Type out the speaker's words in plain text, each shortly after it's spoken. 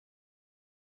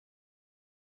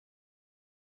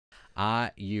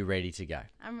Are you ready to go?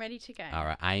 I'm ready to go. All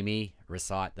right, Amy,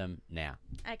 recite them now.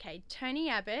 Okay, Tony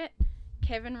Abbott,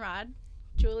 Kevin Rudd,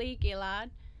 Julia Gillard,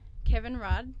 Kevin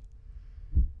Rudd,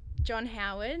 John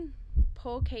Howard,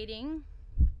 Paul Keating,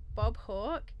 Bob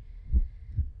Hawke,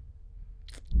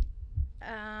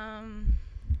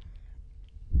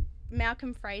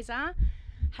 Malcolm Fraser,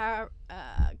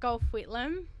 Golf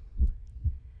Whitlam,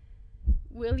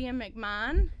 William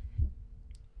McMahon,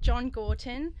 John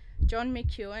Gorton, John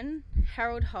McEwen,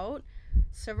 Harold Holt,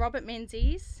 Sir Robert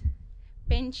Menzies,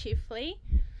 Ben Chifley,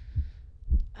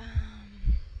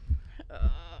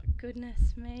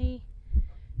 goodness me,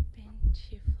 Ben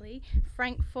Chifley,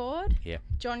 Frank Ford,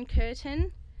 John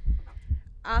Curtin,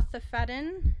 Arthur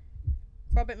Fadden,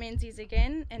 Robert Menzies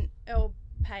again, and Earl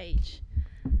Page.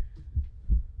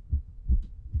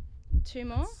 Two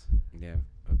more? Yeah,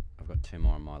 I've got two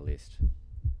more on my list.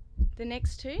 The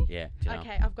next two? Yeah.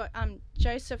 Okay, I've got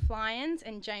Joseph Lyons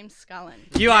and James Scullen.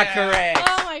 You are correct.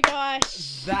 Oh my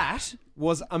gosh. That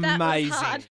was amazing. That was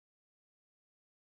hard.